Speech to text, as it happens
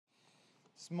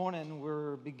This morning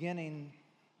we're beginning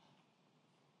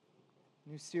a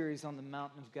new series on the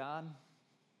Mountain of God,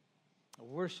 a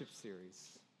worship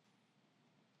series.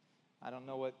 I don't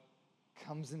know what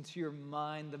comes into your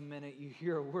mind the minute you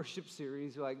hear a worship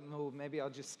series. You're like, no, maybe I'll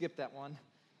just skip that one.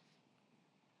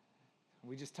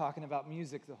 We're just talking about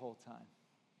music the whole time.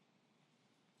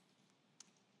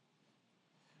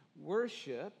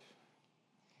 Worship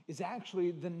is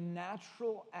actually the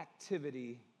natural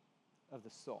activity of the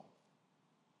soul.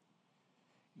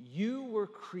 You were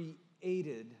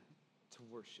created to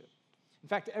worship. In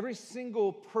fact, every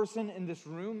single person in this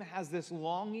room has this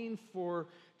longing for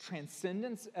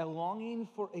transcendence, a longing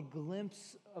for a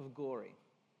glimpse of glory.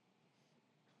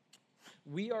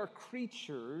 We are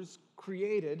creatures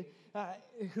created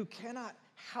who cannot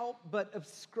help but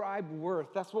ascribe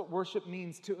worth. That's what worship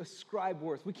means, to ascribe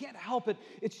worth. We can't help it.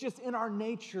 It's just in our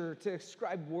nature to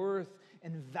ascribe worth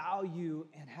and value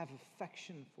and have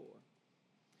affection for.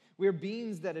 We're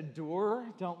beings that adore,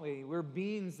 don't we? We're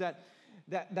beings that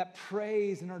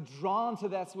praise and are drawn to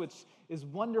that which is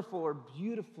wonderful or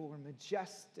beautiful or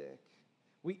majestic.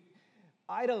 We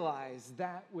idolize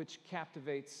that which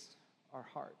captivates our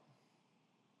heart.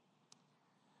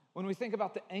 When we think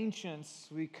about the ancients,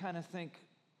 we kind of think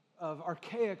of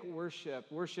archaic worship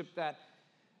that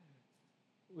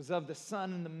was of the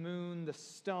sun and the moon, the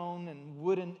stone and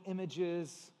wooden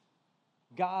images,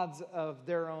 gods of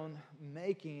their own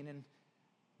making. And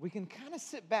we can kind of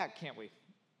sit back, can't we?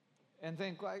 And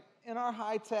think like, in our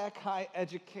high-tech,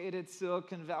 high-educated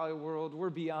Silicon Valley world, we're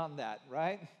beyond that,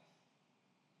 right?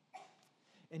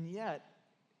 And yet,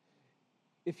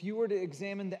 if you were to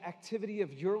examine the activity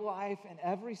of your life and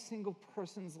every single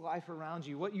person's life around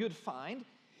you, what you would find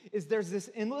is there's this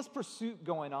endless pursuit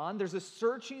going on. There's a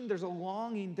searching, there's a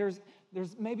longing, there's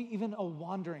maybe even a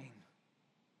wandering,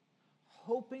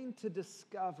 hoping to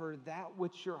discover that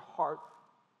which your heart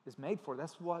is made for.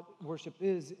 That's what worship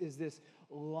is this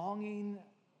longing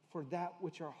for that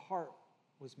which our heart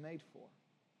was made for.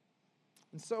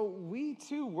 And so we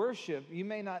too worship. You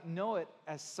may not know it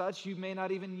as such. You may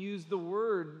not even use the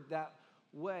word that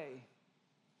way.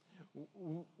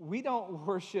 We don't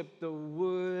worship the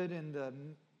wood and the,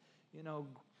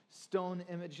 stone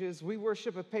images. We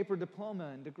worship a paper diploma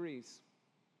and degrees.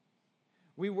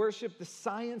 We worship the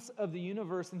science of the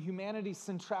universe and humanity's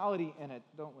centrality in it,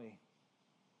 don't we?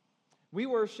 We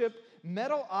worship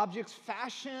metal objects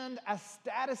fashioned as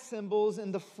status symbols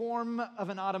in the form of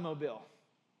an automobile.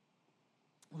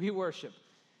 We worship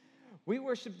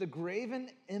the graven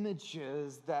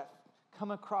images that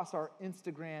come across our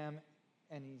Instagram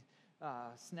and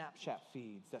Snapchat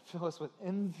feeds that fill us with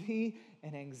envy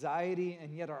and anxiety,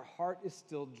 and yet our heart is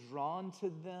still drawn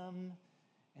to them,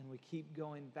 and we keep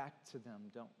going back to them,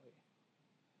 don't we?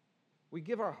 We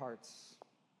give our hearts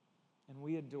and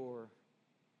we adore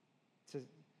to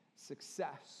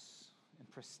success and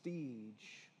prestige,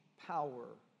 power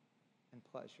and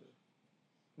pleasure.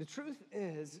 The truth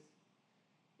is,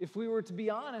 if we were to be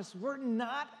honest, we're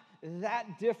not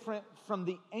that different from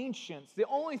the ancients. The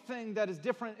only thing that is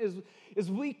different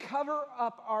is we cover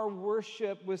up our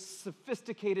worship with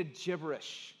sophisticated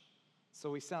gibberish,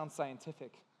 so we sound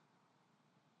scientific,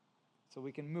 so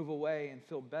we can move away and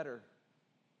feel better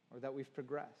or that we've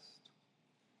progressed.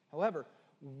 However,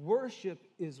 worship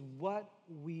is what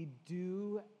we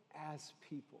do as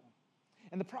people.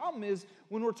 And the problem is,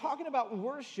 when we're talking about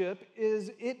worship,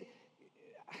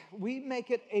 we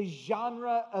make it a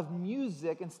genre of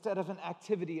music instead of an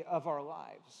activity of our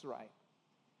lives, right?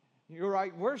 You're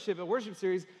right, a worship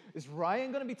series, is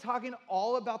Ryan going to be talking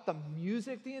all about the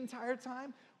music the entire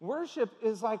time? Worship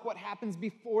is like what happens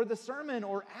before the sermon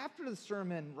or after the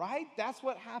sermon, right? That's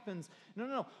what happens.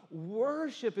 No.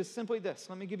 Worship is simply this.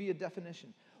 Let me give you a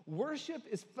definition. Worship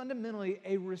is fundamentally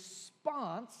a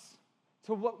response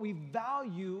to what we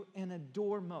value and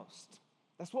adore most.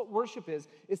 That's what worship is.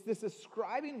 It's this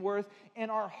ascribing worth and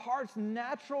our heart's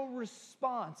natural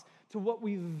response to what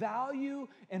we value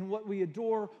and what we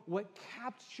adore, what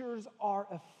captures our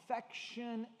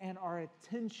affection and our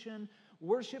attention.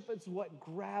 Worship is what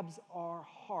grabs our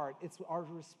heart. It's our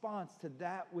response to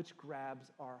that which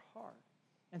grabs our heart.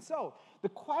 And so, the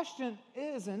question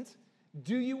isn't,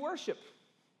 do you worship?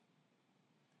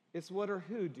 It's what or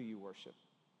who do you worship?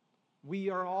 We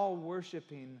are all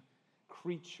worshiping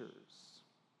creatures.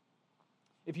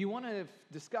 If you want to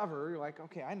discover, you're like,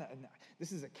 okay, I know,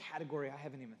 this is a category I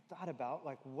haven't even thought about,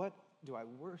 like what do I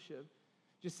worship?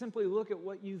 Just simply look at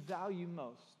what you value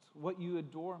most, what you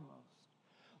adore most.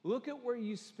 Look at where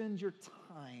you spend your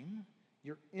time,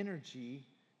 your energy,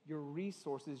 your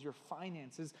resources, your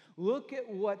finances. Look at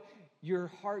what your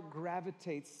heart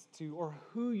gravitates to or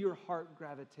who your heart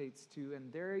gravitates to,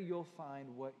 and there you'll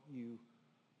find what you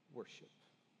worship.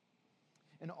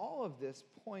 And all of this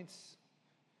points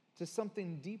to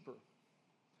something deeper,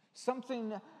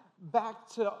 something back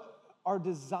to our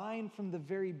design from the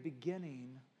very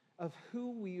beginning of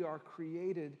who we are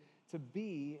created to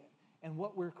be and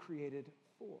what we're created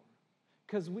for.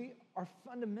 Because we are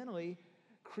fundamentally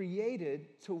created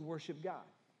to worship God.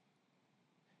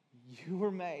 You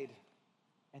were made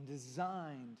and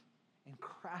designed and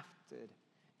crafted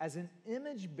as an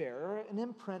image bearer, an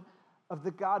imprint of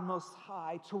the God Most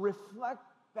High, to reflect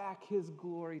back His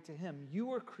glory to Him. You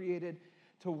were created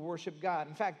to worship God.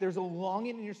 In fact, there's a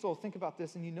longing in your soul. Think about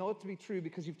this, and you know it to be true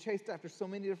because you've chased after so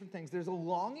many different things. There's a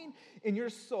longing in your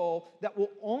soul that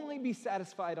will only be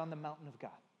satisfied on the mountain of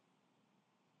God.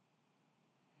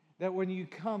 That when you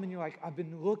come and you're like, I've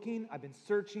been looking, I've been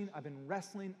searching, I've been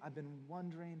wrestling, I've been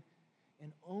wondering,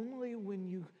 and only when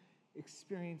you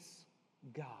experience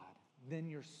God, then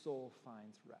your soul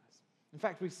finds rest. In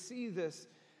fact, we see this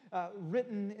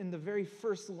written in the very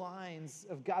first lines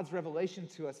of God's revelation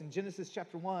to us in Genesis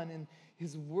chapter 1. In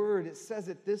His Word, it says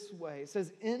it this way. It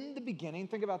says, in the beginning,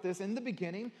 think about this, in the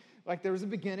beginning, like there was a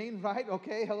beginning, right?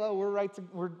 Okay, hello,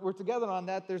 we're together on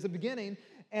that. There's a beginning.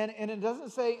 And it doesn't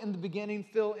say in the beginning,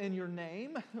 fill in your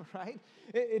name, right?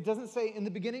 It doesn't say in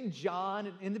the beginning,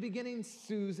 John, in the beginning,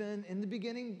 Susan, in the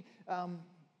beginning,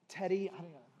 Teddy. I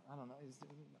don't know.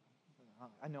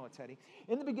 I know a Teddy.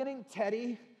 In the beginning,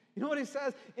 Teddy. You know what he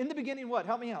says? In the beginning, what?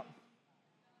 Help me out.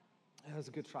 That was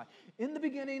a good try. In the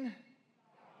beginning,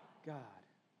 God.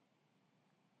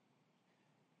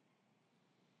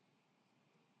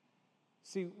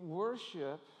 See,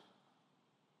 worship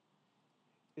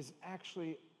is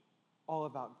actually all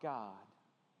about God.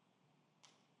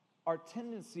 Our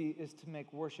tendency is to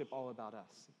make worship all about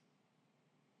us.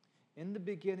 In the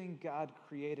beginning, God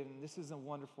created, and this is a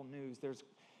wonderful news.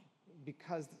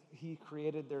 Because He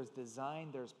created, there's design,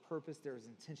 there's purpose, there's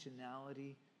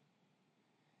intentionality.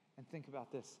 And think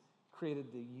about this.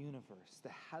 Created the universe,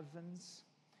 the heavens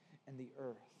and the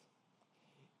earth.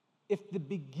 If the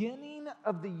beginning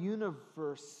of the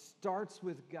universe starts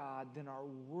with God, then our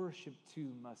worship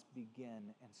too must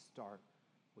begin and start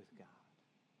with God.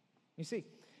 You see,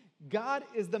 God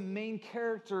is the main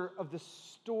character of the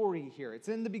story here. It's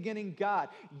in the beginning, God.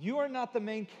 You are not the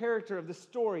main character of the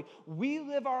story. We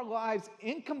live our lives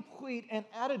incomplete and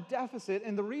at a deficit,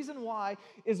 and the reason why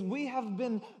is we have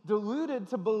been deluded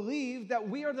to believe that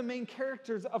we are the main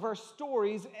characters of our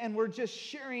stories, and we're just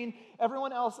sharing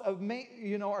everyone else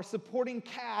our supporting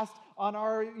cast on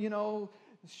our,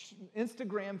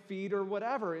 Instagram feed or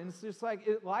whatever. And it's just like,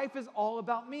 life is all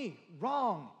about me.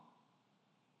 Wrong.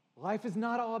 Life is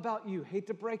not all about you. Hate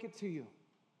to break it to you.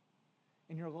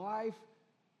 And your life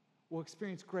will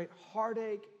experience great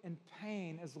heartache and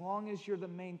pain as long as you're the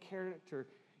main character.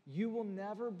 You will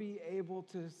never be able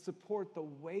to support the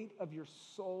weight of your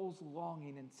soul's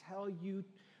longing until you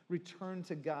return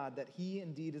to God, that He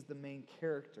indeed is the main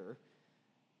character.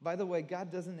 By the way,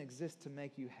 God doesn't exist to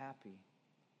make you happy.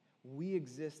 We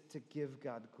exist to give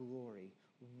God glory.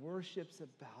 Worship's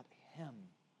about Him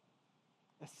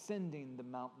ascending the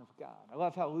mountain of God. I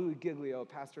love how Louis Giglio, a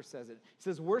pastor, says it. He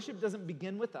says, worship doesn't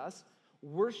begin with us.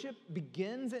 Worship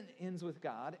begins and ends with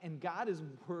God, and God is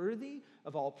worthy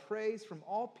of all praise from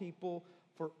all people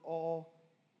for all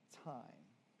time.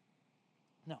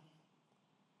 Now,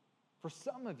 for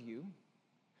some of you,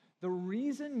 the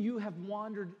reason you have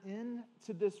wandered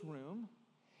into this room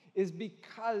is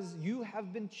because you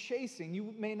have been chasing,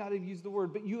 you may not have used the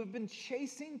word, but you have been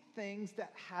chasing things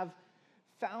that have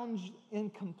found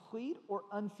incomplete or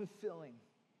unfulfilling.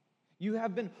 You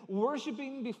have been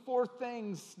worshiping before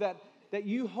things that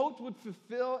you hoped would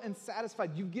fulfill and satisfy.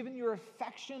 You've given your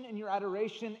affection and your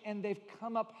adoration, and they've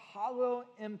come up hollow,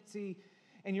 empty,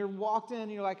 and you're walked in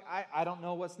and you're like, I don't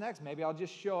know what's next. Maybe I'll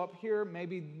just show up here.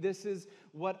 Maybe this is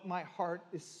what my heart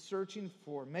is searching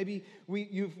for. Maybe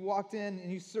you've walked in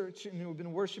and you search and you've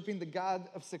been worshiping the God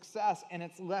of success, and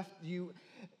it's left you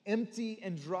empty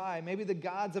and dry. Maybe the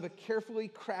gods of a carefully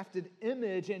crafted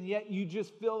image, and yet you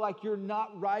just feel like you're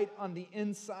not right on the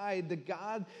inside. The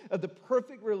God of the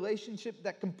perfect relationship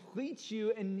that completes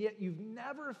you, and yet you've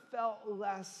never felt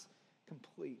less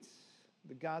complete.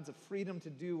 The gods of freedom to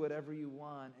do whatever you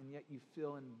want, and yet you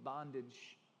feel in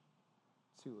bondage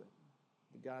to it.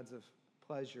 The gods of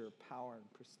pleasure, power,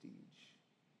 and prestige.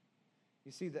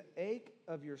 You see, the ache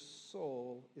of your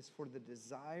soul is for the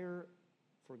desire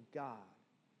for God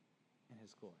and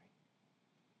His glory.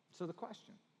 So the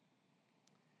question,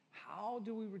 how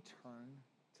do we return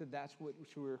to that's what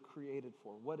we were created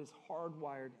for, what is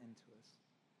hardwired into us.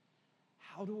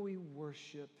 How do we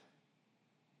worship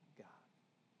God?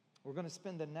 We're going to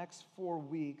spend the next 4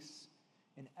 weeks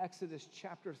in Exodus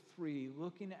chapter 3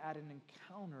 looking at an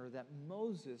encounter that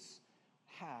Moses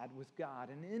had with God.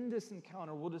 And in this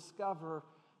encounter, we'll discover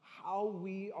how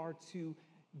we are to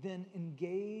then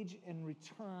engage and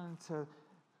return to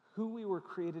who we were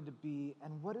created to be,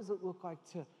 and what does it look like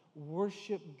to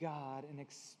worship God and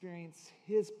experience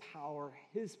His power,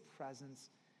 His presence,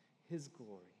 His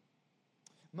glory.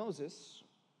 Moses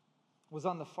was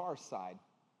on the far side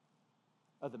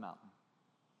of the mountain.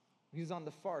 He was on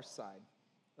the far side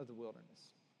of the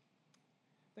wilderness.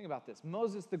 Think about this.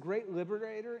 Moses, the great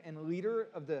liberator and leader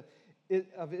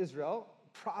of Israel,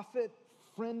 prophet,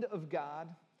 friend of God,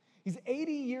 he's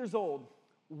 80 years old,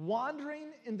 wandering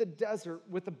in the desert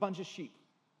with a bunch of sheep.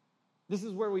 This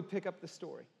is where we pick up the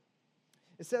story.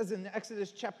 It says in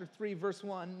Exodus chapter 3, verse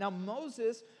 1, "Now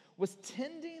Moses was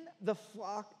tending the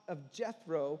flock of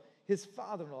Jethro, his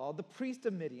father-in-law, the priest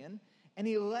of Midian, and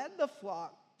he led the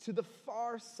flock to the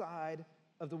far side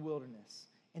of the wilderness.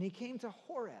 And he came to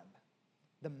Horeb,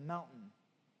 the mountain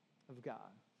of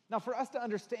God." Now, for us to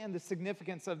understand the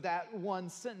significance of that one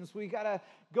sentence, we got to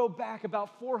go back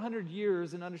about 400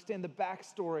 years and understand the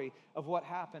backstory of what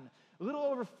happened. A little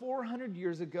over 400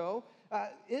 years ago,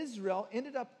 Israel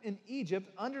ended up in Egypt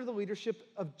under the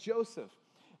leadership of Joseph.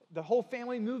 The whole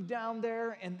family moved down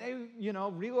there, and they,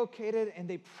 relocated, and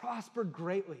they prospered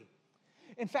greatly.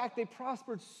 In fact, they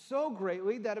prospered so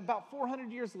greatly that about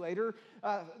 400 years later,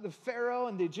 the Pharaoh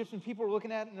and the Egyptian people were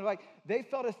looking at it, and they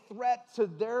felt a threat to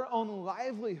their own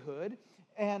livelihood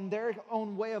and their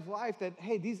own way of life that,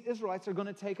 hey, these Israelites are going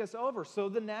to take us over. So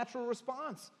the natural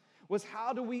response was,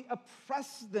 how do we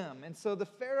oppress them? And so the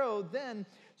Pharaoh then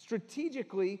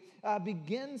strategically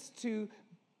begins to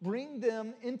bring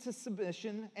them into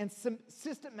submission and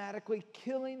systematically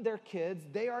killing their kids.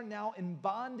 They are now in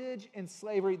bondage and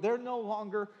slavery. They're no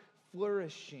longer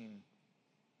flourishing.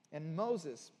 And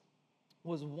Moses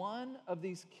was one of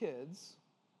these kids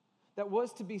that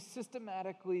was to be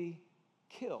systematically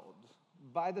killed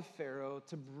by the Pharaoh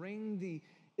to bring the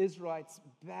Israelites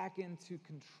back into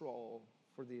control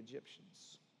for the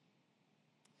Egyptians.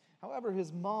 However,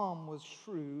 his mom was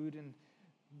shrewd and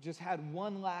just had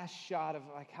one last shot of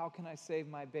how can I save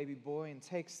my baby boy, and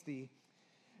takes the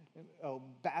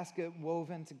basket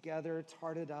woven together,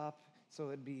 tarted up so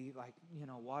it'd be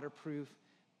waterproof,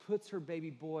 puts her baby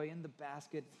boy in the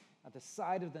basket at the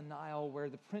side of the Nile where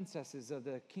the princesses of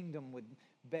the kingdom would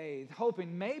bathe,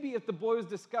 hoping maybe if the boy was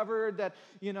discovered that,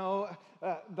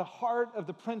 the heart of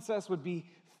the princess would be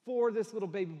for this little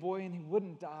baby boy and he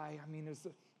wouldn't die. It was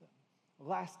a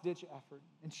last-ditch effort.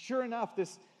 And sure enough,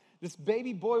 this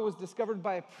baby boy was discovered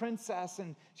by a princess,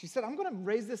 and she said, I'm going to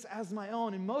raise this as my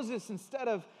own. And Moses, instead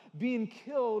of being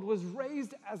killed, was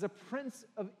raised as a prince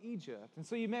of Egypt. And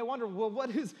so you may wonder, well, what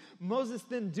is Moses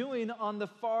then doing on the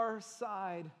far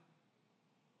side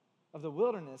of the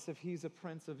wilderness if he's a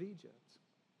prince of Egypt?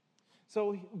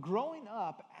 So growing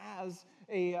up as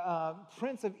a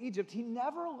prince of Egypt, he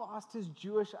never lost his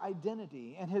Jewish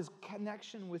identity and his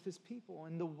connection with his people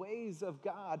and the ways of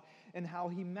God and how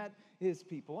he met his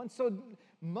people. And so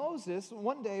Moses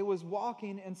one day was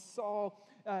walking and saw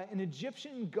an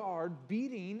Egyptian guard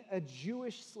beating a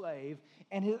Jewish slave,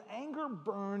 and his anger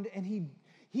burned, and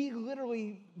he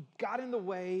literally got in the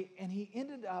way, and he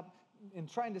ended up, in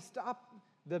trying to stop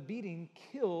the beating,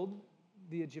 killed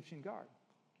the Egyptian guard.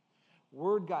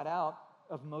 Word got out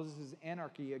of Moses'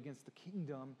 anarchy against the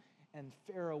kingdom, and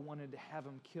Pharaoh wanted to have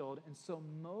him killed. And so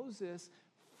Moses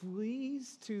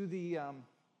flees to the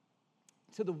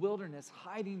wilderness,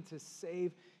 hiding to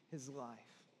save his life.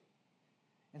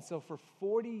 And so for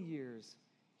 40 years,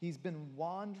 he's been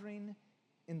wandering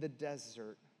in the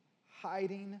desert,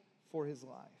 hiding for his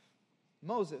life.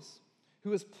 Moses, who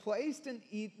was placed in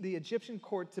the Egyptian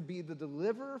court to be the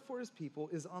deliverer for his people,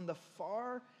 is on the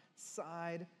far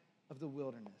side of the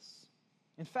wilderness.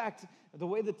 In fact, the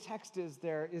way the text is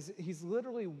there is he's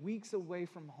literally weeks away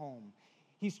from home.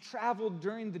 He's traveled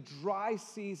during the dry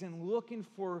season looking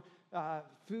for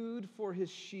food for his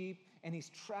sheep, and he's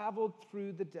traveled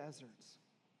through the deserts.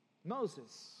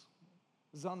 Moses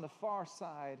is on the far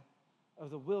side of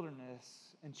the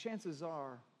wilderness, and chances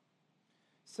are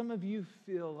some of you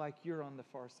feel like you're on the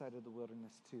far side of the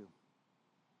wilderness too.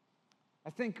 I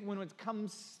think when it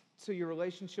comes to your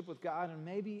relationship with God, and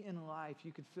maybe in life,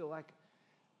 you could feel like,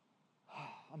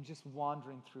 I'm just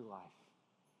wandering through life.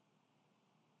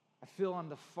 I feel on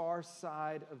the far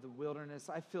side of the wilderness.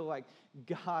 I feel like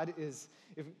God is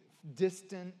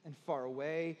distant and far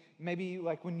away. Maybe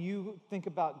like when you think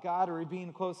about God or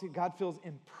being close, God feels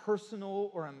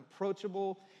impersonal or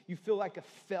unapproachable. You feel like a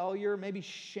failure. Maybe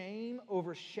shame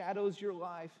overshadows your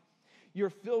life. You're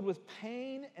filled with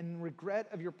pain and regret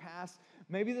of your past.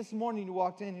 Maybe this morning you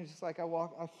walked in and you're just like,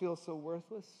 I feel so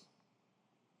worthless.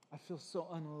 I feel so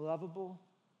unlovable.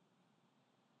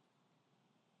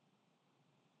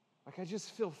 Like I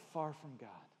just feel far from God.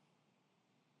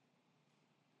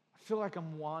 I feel like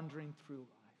I'm wandering through life.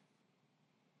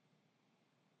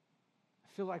 I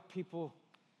feel like people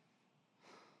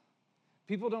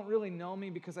don't really know me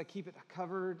because I keep it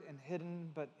covered and hidden,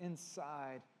 but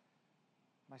inside,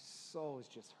 my soul is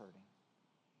just hurting.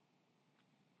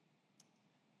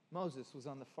 Moses was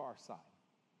on the far side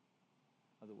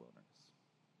of the wilderness.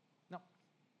 Now,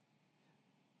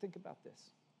 think about this.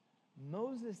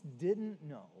 Moses didn't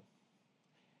know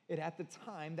it at the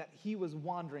time that he was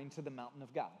wandering to the mountain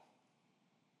of God.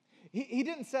 He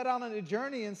didn't set out on a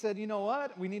journey and said, you know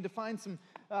what, we need to find some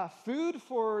food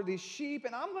for these sheep,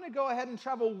 and I'm going to go ahead and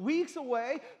travel weeks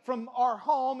away from our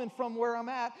home and from where I'm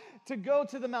at to go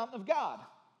to the mountain of God.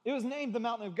 It was named the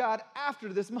mountain of God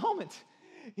after this moment.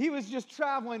 He was just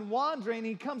traveling, wandering.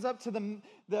 He comes up to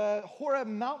the Horeb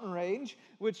mountain range,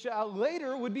 which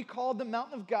later would be called the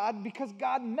mountain of God because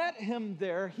God met him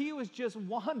there. He was just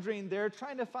wandering there,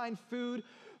 trying to find food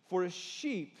for his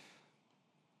sheep.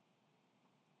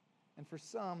 And for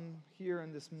some here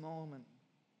in this moment,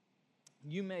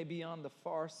 you may be on the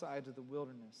far side of the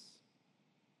wilderness,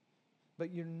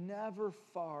 but you're never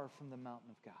far from the mountain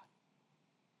of God.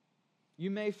 You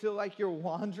may feel like you're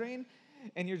wandering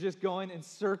and you're just going in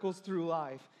circles through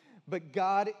life, but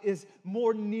God is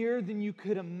more near than you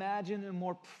could imagine and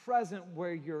more present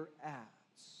where you're at.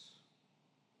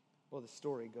 Well, the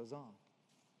story goes on.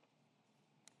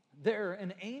 There,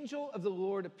 an angel of the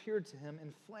Lord appeared to him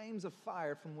in flames of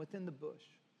fire from within the bush.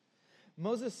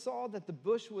 Moses saw that the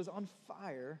bush was on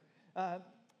fire.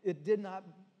 It did not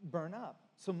burn up.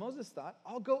 So Moses thought,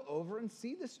 I'll go over and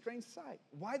see this strange sight,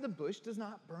 why the bush does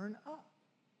not burn up.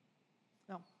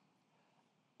 Now,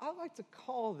 I like to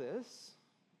call this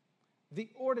the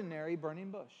ordinary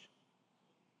burning bush.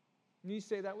 Can you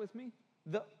say that with me?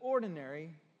 The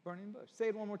ordinary burning bush. Say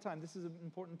it one more time. This is an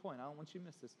important point. I don't want you to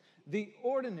miss this. The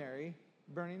ordinary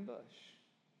burning bush.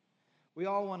 We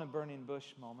all want a burning bush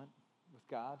moment with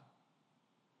God.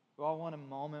 We all want a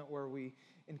moment where we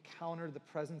encounter the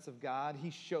presence of God. He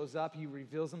shows up. He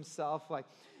reveals himself.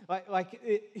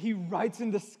 He writes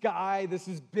in the sky. This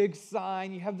is big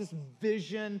sign. You have this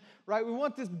vision, right? We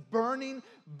want this burning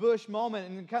bush moment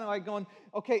and kind of like going,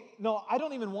 okay, no, I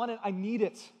don't even want it. I need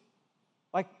it.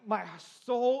 Like my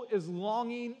soul is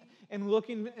longing and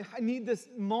looking. I need this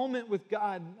moment with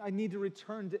God. I need to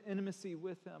return to intimacy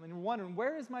with him. And you're wondering,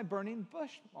 where is my burning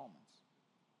bush moments?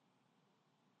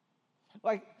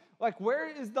 Like where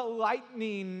is the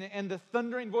lightning and the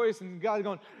thundering voice and God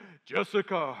going,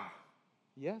 Jessica?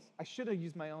 Yes, I should have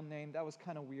used my own name. That was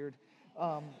kind of weird.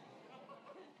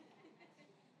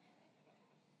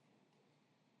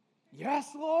 Yes,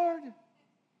 Lord.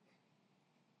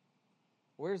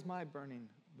 Where's my burning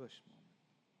bush moment?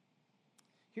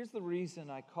 Here's the reason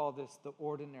I call this the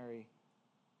ordinary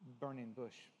burning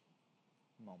bush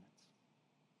moments.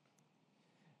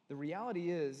 The reality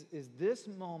is this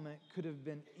moment could have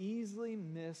been easily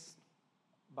missed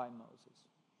by Moses.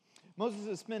 Moses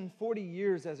has spent 40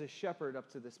 years as a shepherd up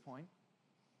to this point,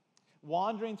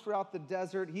 wandering throughout the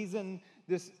desert. He's in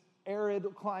this arid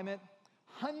climate,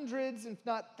 hundreds, if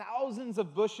not thousands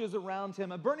of bushes around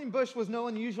him. A burning bush was no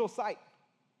unusual sight.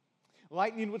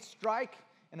 Lightning would strike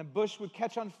and a bush would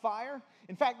catch on fire.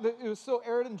 In fact, it was so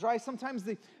arid and dry, sometimes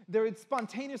they would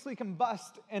spontaneously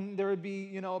combust and there would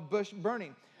be, a bush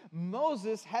burning.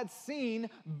 Moses had seen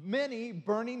many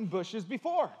burning bushes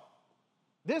before.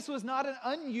 This was not an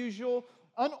unusual,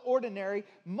 unordinary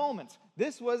moment.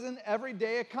 This was an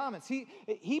everyday occurrence.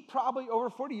 He probably, over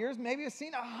 40 years, maybe has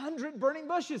seen 100 burning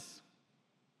bushes.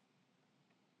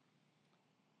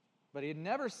 But he had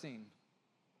never seen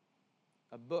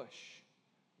a bush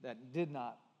that did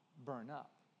not burn up.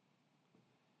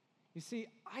 You see,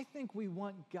 I think we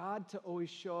want God to always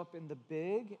show up in the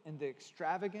big, in the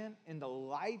extravagant, in the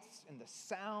lights, in the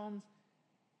sounds.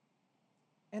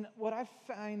 And what I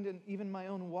find in even my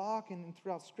own walk and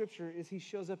throughout Scripture is he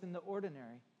shows up in the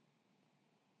ordinary.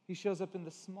 He shows up in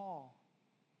the small.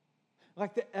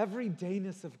 Like the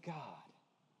everydayness of God.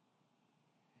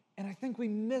 And I think we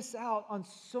miss out on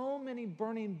so many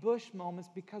burning bush moments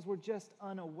because we're just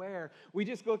unaware. We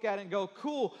just look at it and go,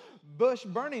 cool, bush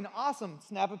burning, awesome.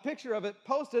 Snap a picture of it,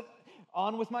 post it.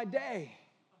 on with my day.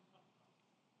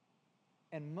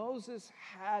 And Moses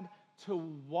had to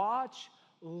watch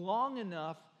long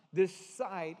enough this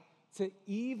sight to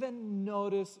even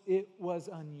notice it was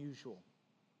unusual.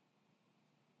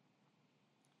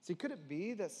 See, could it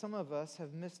be that some of us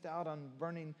have missed out on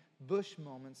burning bush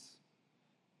moments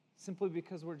simply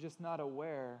because we're just not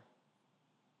aware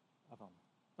of them?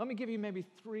 Let me give you maybe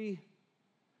 3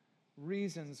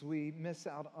 reasons we miss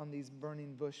out on these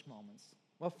burning bush moments.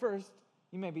 Well, first,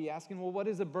 you may be asking, well, what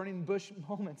is a burning bush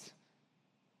moment?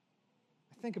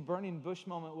 I think a burning bush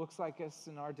moment looks like us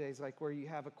in our days, like where you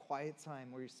have a quiet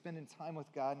time, where you're spending time with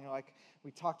God, and you're like,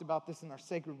 we talked about this in our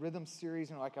Sacred Rhythm series,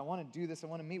 and you're like, I want to do this, I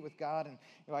want to meet with God, and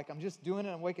you're like, I'm just doing it,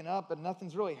 I'm waking up, but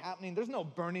nothing's really happening. There's no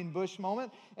burning bush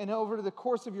moment, and over the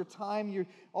course of your time, you're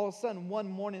all of a sudden, one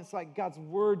morning, it's like God's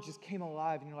Word just came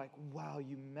alive, and you're like, wow,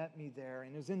 you met me there,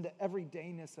 and it was in the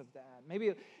everydayness of that. Maybe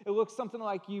it looks something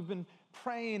like you've been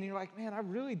praying, and you're like, man, I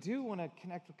really do want to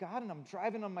connect with God, and I'm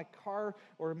driving on my car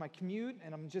or my commute,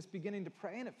 and I'm just beginning to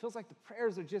pray, and it feels like the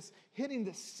prayers are just hitting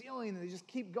the ceiling, and they just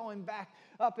keep going back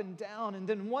up and down, and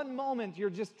then one moment you're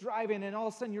just driving, and all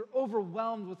of a sudden you're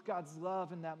overwhelmed with God's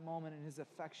love in that moment and His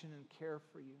affection and care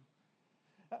for you.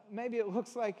 Maybe it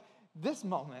looks like this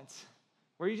moment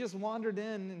where you just wandered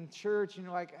in church, and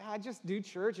you're like, I just do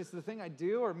church, it's the thing I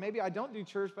do, or maybe I don't do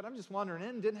church, but I'm just wandering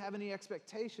in, didn't have any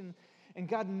expectation. And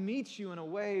God meets you in a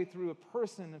way through a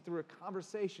person, and through a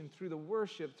conversation, through the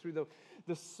worship, through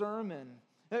the sermon.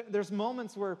 There's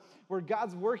moments where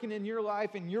God's working in your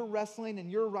life, and you're wrestling and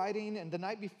you're writing, and the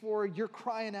night before you're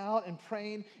crying out and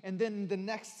praying, and then the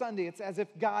next Sunday it's as if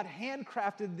God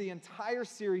handcrafted the entire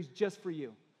series just for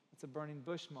you. It's a burning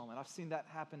bush moment. I've seen that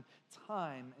happen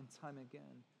time and time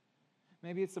again.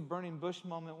 Maybe it's a burning bush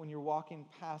moment when you're walking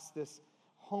past this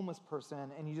homeless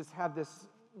person, and you just have this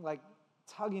like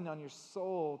tugging on your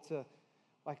soul to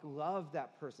like love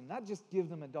that person, not just give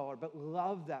them $1, but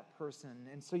love that person.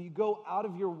 And so you go out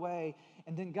of your way,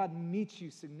 and then God meets you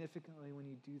significantly when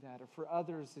you do that. Or for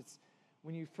others, it's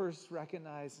when you first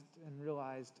recognized and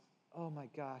realized, oh my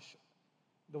gosh,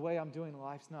 the way I'm doing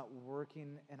life's not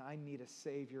working, and I need a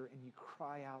Savior, and you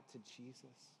cry out to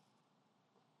Jesus.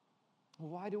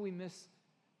 Why do we miss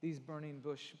these burning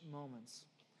bush moments?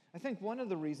 I think one of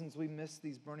the reasons we miss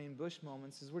these burning bush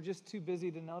moments is we're just too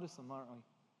busy to notice them, aren't we?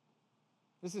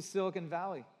 This is Silicon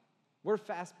Valley. We're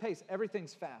fast-paced.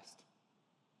 Everything's fast.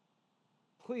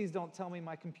 Please don't tell me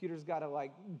my computer's got to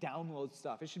like download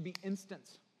stuff. It should be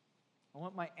instant. I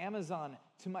want my Amazon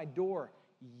to my door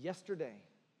yesterday.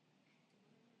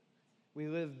 We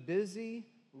live busy,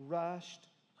 rushed,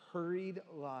 hurried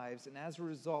lives, and as a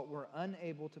result, we're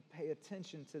unable to pay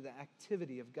attention to the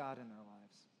activity of God in our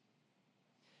lives.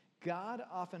 God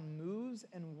often moves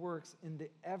and works in the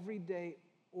everyday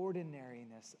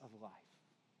ordinariness of life.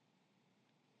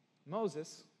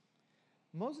 Moses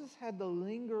had to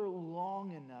linger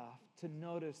long enough to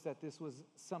notice that this was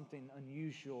something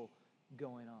unusual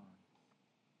going on.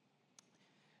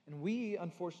 And we,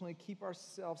 unfortunately, keep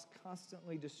ourselves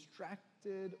constantly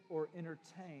distracted or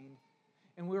entertained,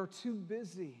 and we're too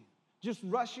busy just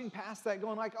rushing past that,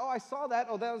 going like, oh, I saw that.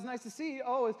 Oh, that was nice to see.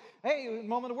 Oh, hey,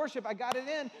 moment of worship. I got it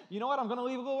in. You know what? I'm going to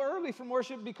leave a little early from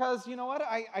worship because, you know what?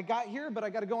 I got here, but I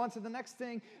got to go on to the next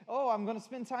thing. Oh, I'm going to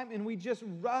spend time. And we just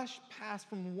rush past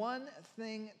from one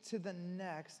thing to the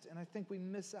next. And I think we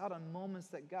miss out on moments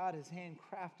that God has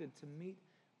handcrafted to meet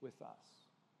with us.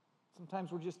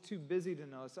 Sometimes we're just too busy to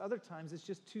notice. Other times it's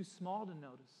just too small to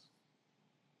notice.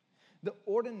 The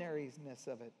ordinariness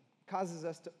of it causes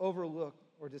us to overlook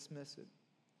or dismiss it.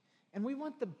 And we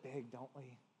want the big, don't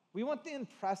we? We want the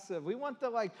impressive. We want the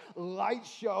like light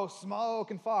show, smoke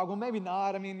and fog. Well, maybe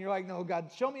not. I mean, you're like, no, God,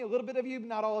 show me a little bit of you, but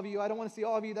not all of you. I don't want to see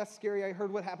all of you. That's scary. I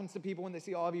heard what happens to people when they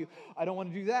see all of you. I don't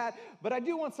want to do that. But I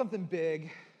do want something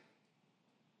big.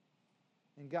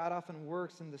 And God often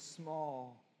works in the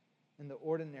small, in the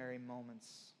ordinary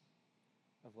moments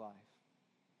of life.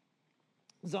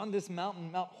 It was on this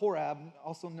mountain, Mount Horeb,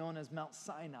 also known as Mount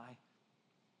Sinai,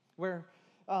 where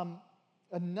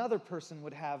another person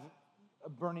would have a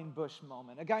burning bush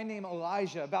moment. A guy named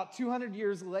Elijah, about 200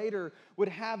 years later, would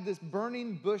have this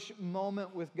burning bush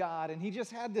moment with God. And he just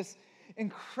had this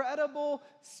incredible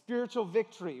spiritual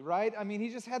victory, right? I mean, he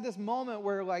just had this moment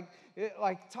where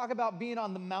talk about being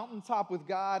on the mountaintop with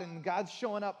God and God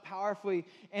showing up powerfully.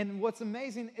 And what's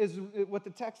amazing is what the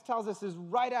text tells us is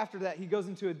right after that, he goes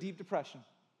into a deep depression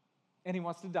and he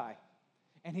wants to die.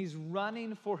 And he's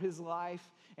running for his life,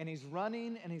 and he's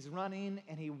running, and he's running,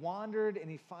 and he wandered, and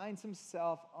he finds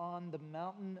himself on the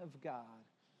mountain of God.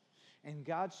 And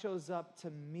God shows up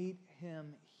to meet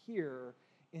him here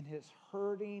in his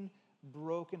hurting,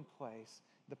 broken place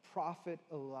the prophet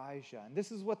Elijah. And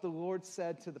this is what the Lord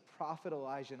said to the prophet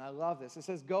Elijah, and I love this. It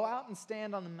says, "Go out and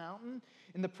stand on the mountain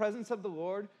in the presence of the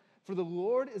Lord, for the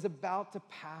Lord is about to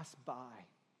pass by."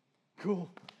 Cool.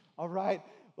 All right.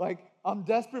 Like, I'm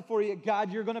desperate for you.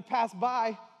 God, you're going to pass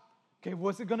by. Okay,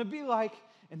 what's it going to be like?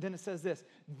 And then it says this,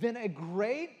 "Then a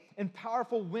great and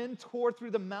powerful wind tore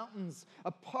the mountains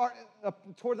apart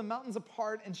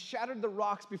and shattered the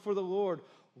rocks before the Lord."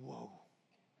 Whoa.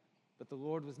 But the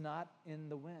Lord was not in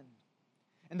the wind.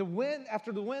 And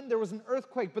after the wind, there was an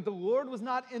earthquake, but the Lord was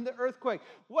not in the earthquake.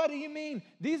 What do you mean?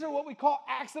 These are what we call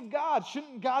acts of God.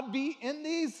 Shouldn't God be in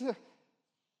these?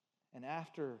 And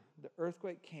after the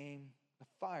earthquake came the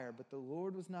fire, but the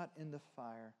Lord was not in the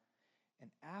fire. And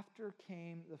after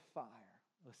came the fire,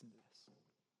 listen to this,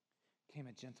 came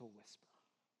a gentle whisper.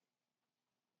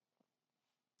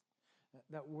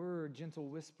 That word, gentle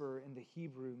whisper, in the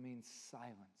Hebrew means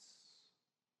silence,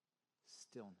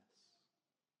 stillness.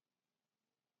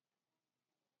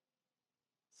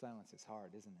 Silence is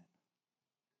hard, isn't it?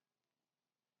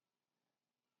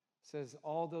 It says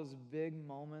all those big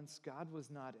moments, God was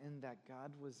not in that.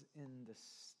 God was in the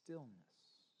stillness.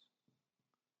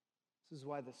 This is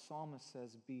why the psalmist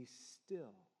says, "Be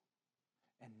still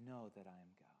and know that I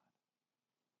am God."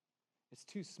 It's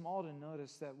too small to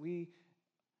notice that we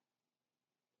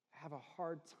have a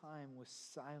hard time with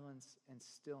silence and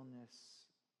stillness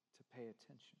to pay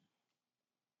attention.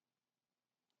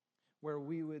 Where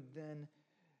we would then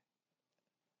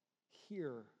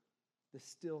hear the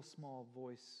still small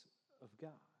voice of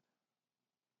God.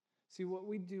 See, what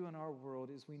we do in our world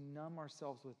is we numb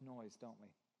ourselves with noise, don't we?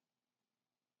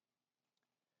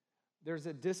 There's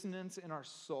a dissonance in our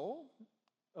soul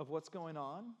of what's going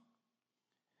on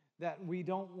that we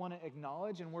don't want to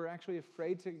acknowledge, and we're actually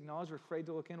afraid to acknowledge. We're afraid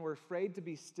to look in. We're afraid to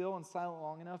be still and silent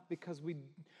long enough because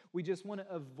we just want to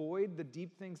avoid the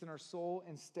deep things in our soul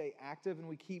and stay active, and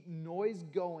we keep noise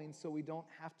going so we don't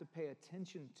have to pay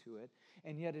attention to it.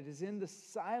 And yet it is in the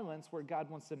silence where God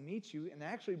wants to meet you and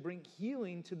actually bring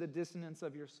healing to the dissonance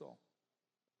of your soul.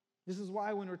 This is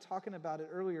why when we were talking about it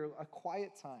earlier, a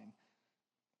quiet time.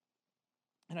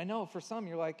 And I know for some,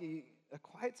 you're like, a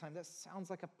quiet time, that sounds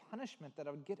like a punishment that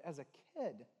I would get as a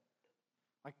kid.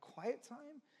 Like quiet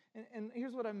time? And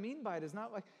here's what I mean by it. It's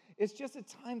not like, it's just a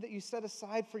time that you set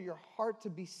aside for your heart to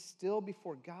be still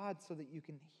before God so that you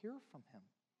can hear from Him.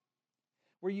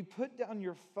 Where you put down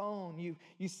your phone,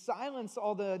 you silence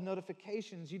all the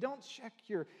notifications, you don't check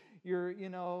your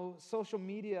social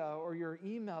media or your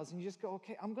emails, and you just go,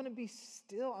 okay, I'm going to be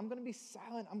still, I'm going to be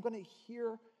silent, I'm going to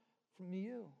hear from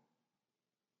you.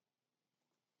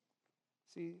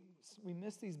 See, we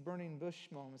miss these burning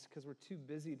bush moments because we're too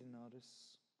busy to notice,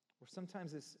 or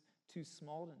sometimes it's too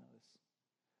small to notice.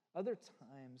 Other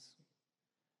times,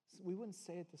 we wouldn't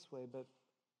say it this way, but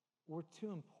we're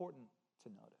too important to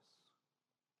notice.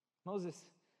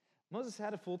 Moses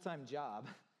had a full-time job.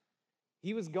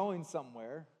 He was going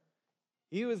somewhere.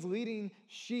 He was leading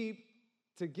sheep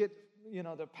to get,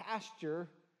 the pasture.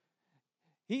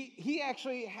 He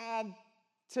actually had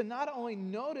to not only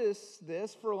notice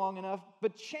this for long enough,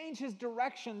 but change his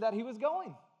direction that he was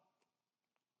going.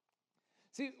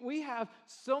 See, we have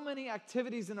so many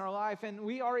activities in our life, and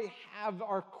we already have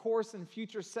our course and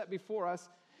future set before us.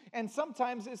 And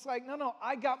sometimes it's like, no,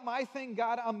 I got my thing,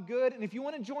 God, I'm good. And if you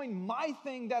want to join my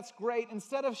thing, that's great.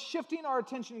 Instead of shifting our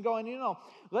attention going,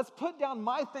 let's put down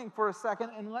my thing for a second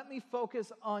and let me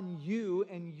focus on you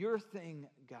and your thing,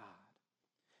 God.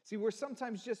 See, we're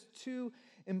sometimes just too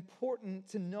important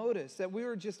to notice that we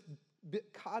were just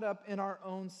caught up in our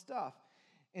own stuff.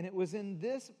 And it was in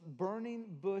this burning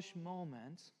bush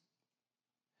moment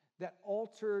that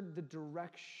altered the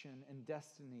direction and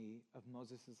destiny of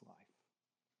Moses' life.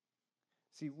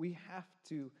 See, we have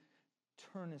to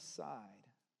turn aside,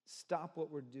 stop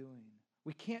what we're doing.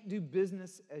 We can't do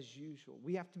business as usual.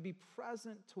 We have to be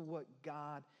present to what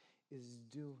God is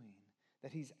doing,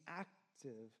 that He's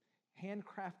active,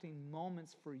 handcrafting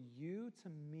moments for you to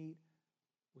meet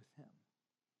with Him.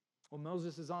 Well,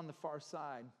 Moses is on the far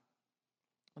side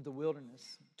of the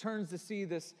wilderness, turns to see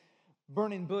this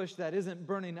burning bush that isn't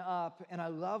burning up, and I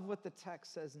love what the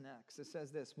text says next. It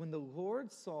says this, when the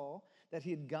Lord saw that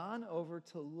he had gone over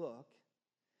to look,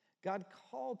 God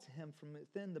called to him from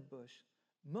within the bush,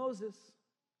 "Moses,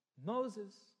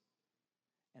 Moses."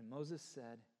 And Moses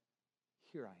said,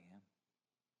 "Here I am."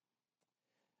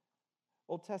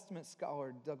 Old Testament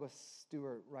scholar Douglas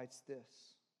Stewart writes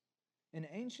this, in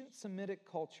ancient Semitic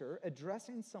culture,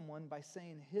 addressing someone by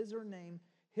saying his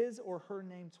or her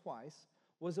name twice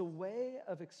was a way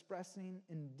of expressing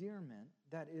endearment,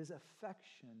 that is,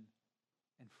 affection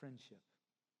and friendship.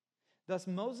 Thus,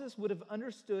 Moses would have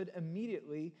understood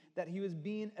immediately that he was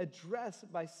being addressed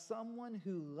by someone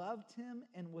who loved him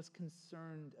and was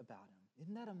concerned about him.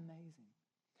 Isn't that amazing?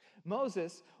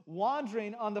 Moses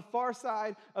wandering on the far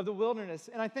side of the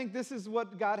wilderness. And I think this is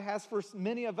what God has for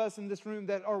many of us in this room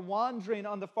that are wandering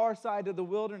on the far side of the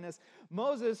wilderness.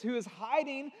 Moses, who is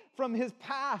hiding from his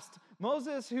past.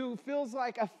 Moses, who feels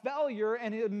like a failure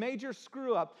and a major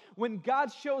screw up. When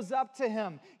God shows up to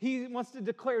him, he wants to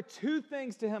declare two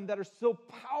things to him that are so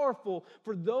powerful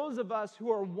for those of us who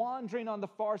are wandering on the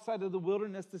far side of the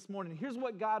wilderness this morning. Here's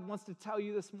what God wants to tell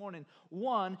you this morning.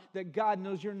 One, that God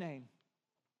knows your name.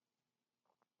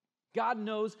 God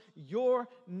knows your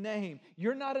name.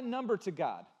 You're not a number to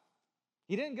God.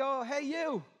 He didn't go, hey,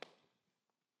 you.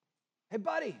 Hey,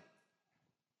 buddy.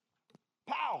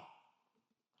 Pow.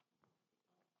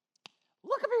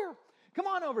 Look up here. Come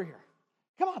on over here.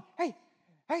 Come on. Hey.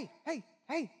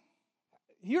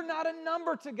 You're not a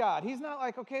number to God. He's not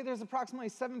like, okay, there's approximately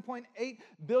 7.8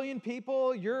 billion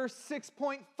people. You're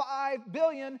 6.5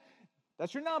 billion.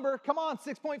 That's your number. Come on,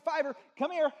 6.5er.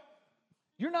 Come here.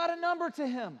 You're not a number to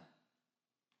him.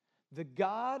 The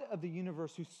God of the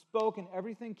universe who spoke and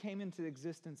everything came into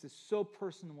existence is so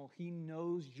personal. He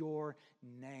knows your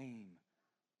name.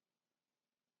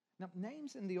 Now,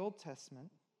 names in the Old Testament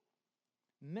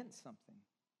meant something.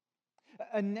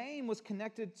 A name was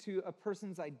connected to a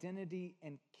person's identity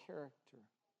and character.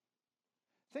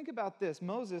 Think about this.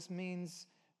 Moses means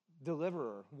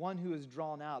deliverer, one who is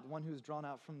drawn out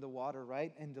from the water,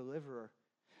 right? And deliverer.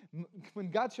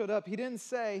 When God showed up, he didn't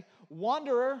say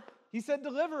wanderer. He said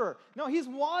deliverer. No, he's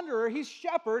wanderer. He's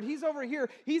shepherd. He's over here.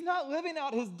 He's not living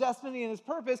out his destiny and his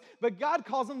purpose, but God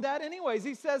calls him that anyways.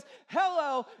 He says,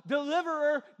 hello,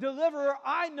 deliverer,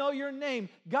 I know your name.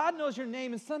 God knows your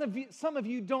name, and some of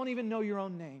you don't even know your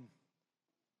own name.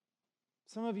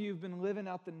 Some of you have been living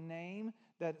out the name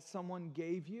that someone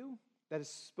gave you, that is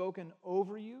spoken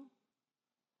over you,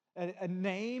 a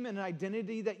name and an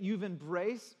identity that you've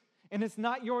embraced, and it's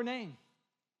not your name.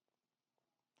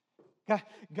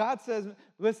 God says,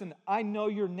 listen, I know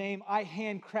your name. I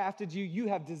handcrafted you. You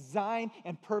have design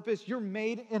and purpose. You're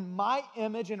made in my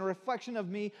image and a reflection of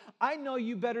me. I know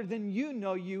you better than you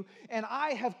know you. And I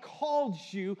have called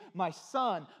you my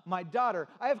son, my daughter.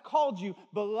 I have called you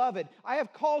beloved. I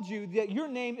have called you that your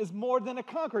name is more than a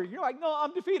conqueror. You're like, no,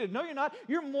 I'm defeated. No, you're not.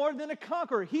 You're more than a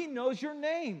conqueror. He knows your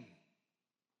name.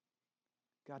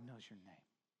 God knows your name.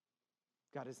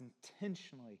 God is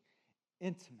intentionally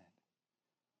intimate.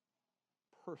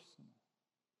 Personal.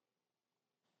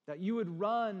 That you would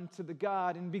run to the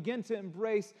God and begin to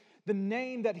embrace the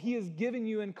name that he has given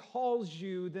you and calls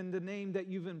you than the name that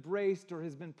you've embraced or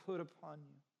has been put upon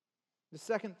you. The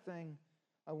second thing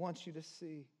I want you to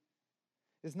see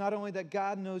is not only that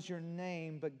God knows your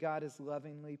name, but God is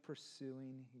lovingly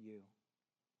pursuing you.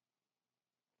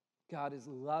 God is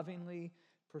lovingly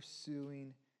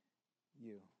pursuing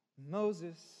you.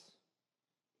 Moses,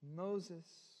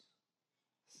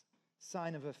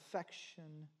 sign of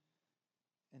affection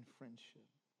and friendship.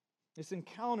 This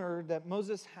encounter that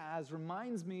Moses has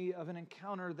reminds me of an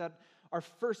encounter that our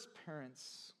first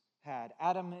parents had,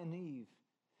 Adam and Eve.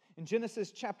 In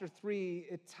Genesis chapter 3,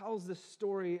 it tells the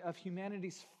story of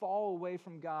humanity's fall away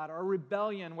from God, our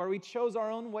rebellion, where we chose our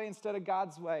own way instead of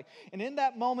God's way. And in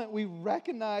that moment, we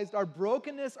recognized our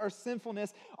brokenness, our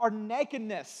sinfulness, our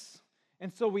nakedness.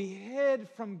 And so we hid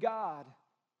from God.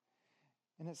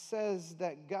 And it says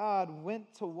that God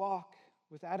went to walk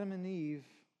with Adam and Eve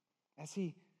as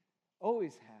he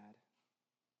always had.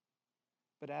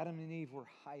 But Adam and Eve were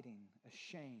hiding,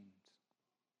 ashamed.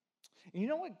 And you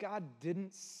know what God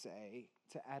didn't say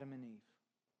to Adam and Eve?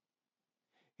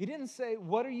 He didn't say,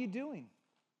 what are you doing?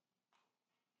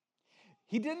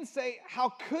 He didn't say, how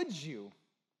could you?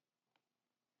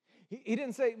 He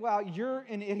didn't say, well, you're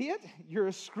an idiot. You're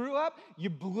a screw up. You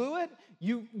blew it.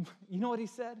 You know what he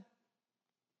said?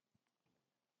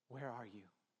 Where are you?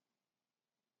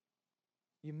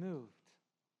 You moved.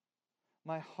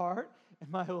 My heart and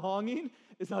my longing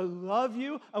is I love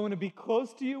you. I want to be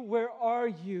close to you. Where are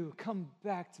you? Come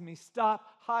back to me. Stop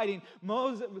hiding.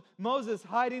 Moses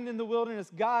hiding in the wilderness.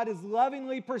 God is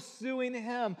lovingly pursuing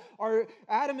him. Or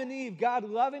Adam and Eve, God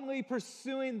lovingly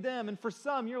pursuing them. And for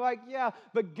some, you're like, yeah,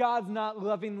 but God's not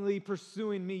lovingly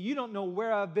pursuing me. You don't know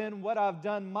where I've been, what I've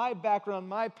done, my background,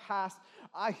 my past.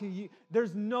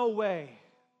 There's no way.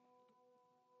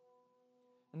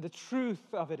 And the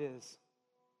truth of it is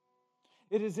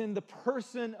in the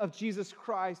person of Jesus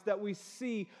Christ that we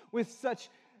see with such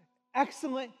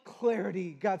excellent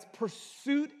clarity God's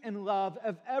pursuit and love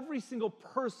of every single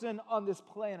person on this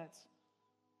planet.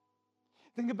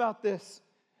 Think about this.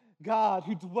 God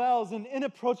who dwells in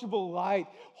inapproachable light,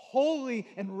 holy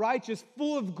and righteous,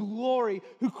 full of glory,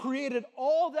 who created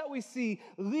all that we see,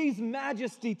 leaves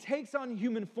majesty, takes on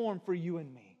human form for you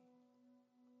and me.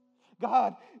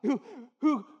 God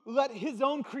who let his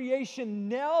own creation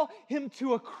nail him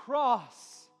to a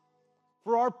cross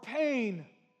for our pain,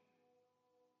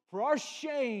 for our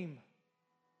shame,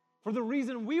 for the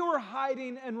reason we were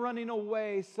hiding and running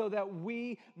away so that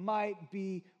we might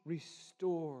be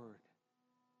restored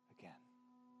again.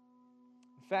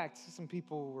 In fact, some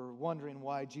people were wondering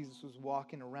why Jesus was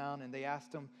walking around, and they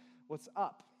asked him, "What's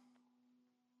up?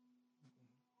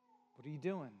 What are you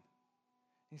doing?"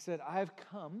 He said, "I have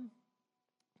come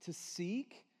to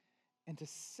seek and to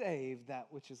save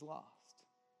that which is lost."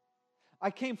 I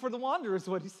came for the wanderer, is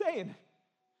what he's saying.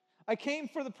 I came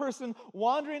for the person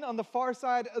wandering on the far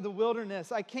side of the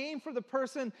wilderness. I came for the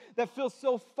person that feels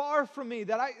so far from me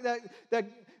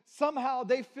that somehow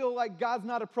they feel like God's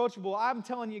not approachable. I'm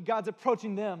telling you, God's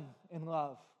approaching them in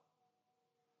love.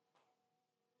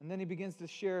 And then he begins to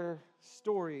share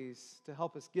stories to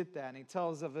help us get that. And he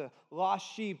tells of a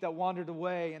lost sheep that wandered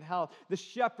away and how the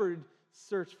shepherd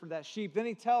searched for that sheep. Then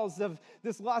he tells of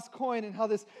this lost coin and how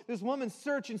this woman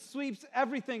searches and sweeps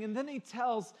everything. And then he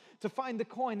tells to find the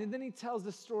coin. And then he tells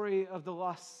the story of the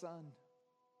lost son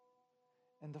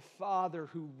and the father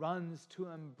who runs to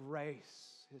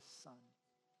embrace his son.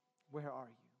 Where are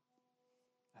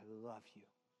you? I love you.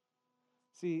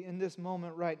 See, in this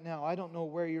moment right now, I don't know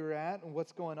where you're at and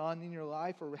what's going on in your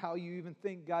life or how you even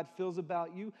think God feels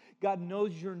about you. God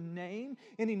knows your name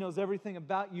and he knows everything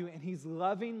about you, and he's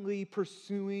lovingly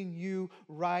pursuing you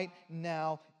right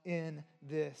now in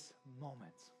this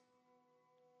moment.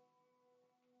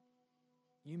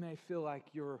 You may feel like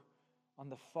you're on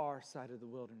the far side of the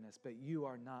wilderness, but you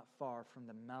are not far from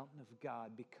the mountain of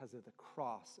God because of the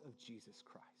cross of Jesus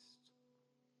Christ.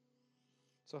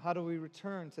 So how do we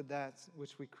return to that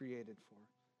which we created for?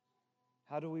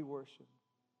 How do we worship?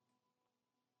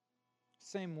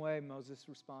 Same way Moses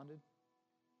responded.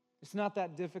 It's not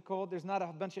that difficult. There's not a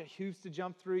bunch of hoops to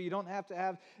jump through. You don't have to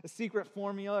have a secret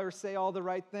formula or say all the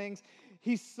right things.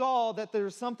 He saw that there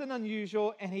was something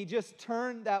unusual, and he just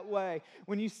turned that way.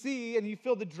 When you see and you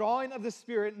feel the drawing of the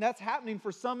Spirit, and that's happening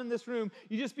for some in this room,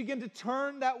 you just begin to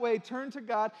turn that way, turn to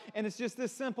God, and it's just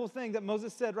this simple thing that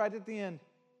Moses said right at the end.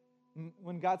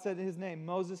 When God said his name,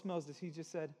 Moses, Moses, he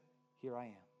just said, "Here I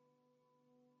am."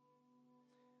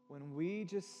 When we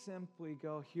just simply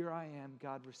go, "Here I am,"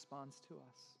 God responds to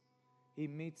us. He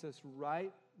meets us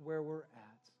right where we're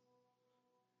at.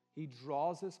 He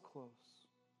draws us close.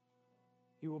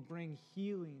 He will bring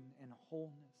healing and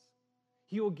wholeness.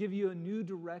 He will give you a new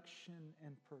direction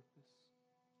and purpose.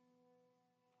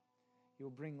 He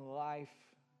will bring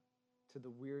life to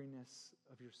the weariness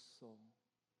of your soul.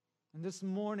 And this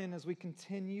morning, as we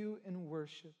continue in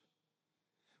worship,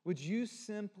 would you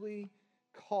simply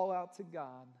call out to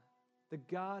God, the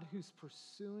God who's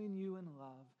pursuing you in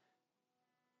love,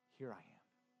 "Here I am."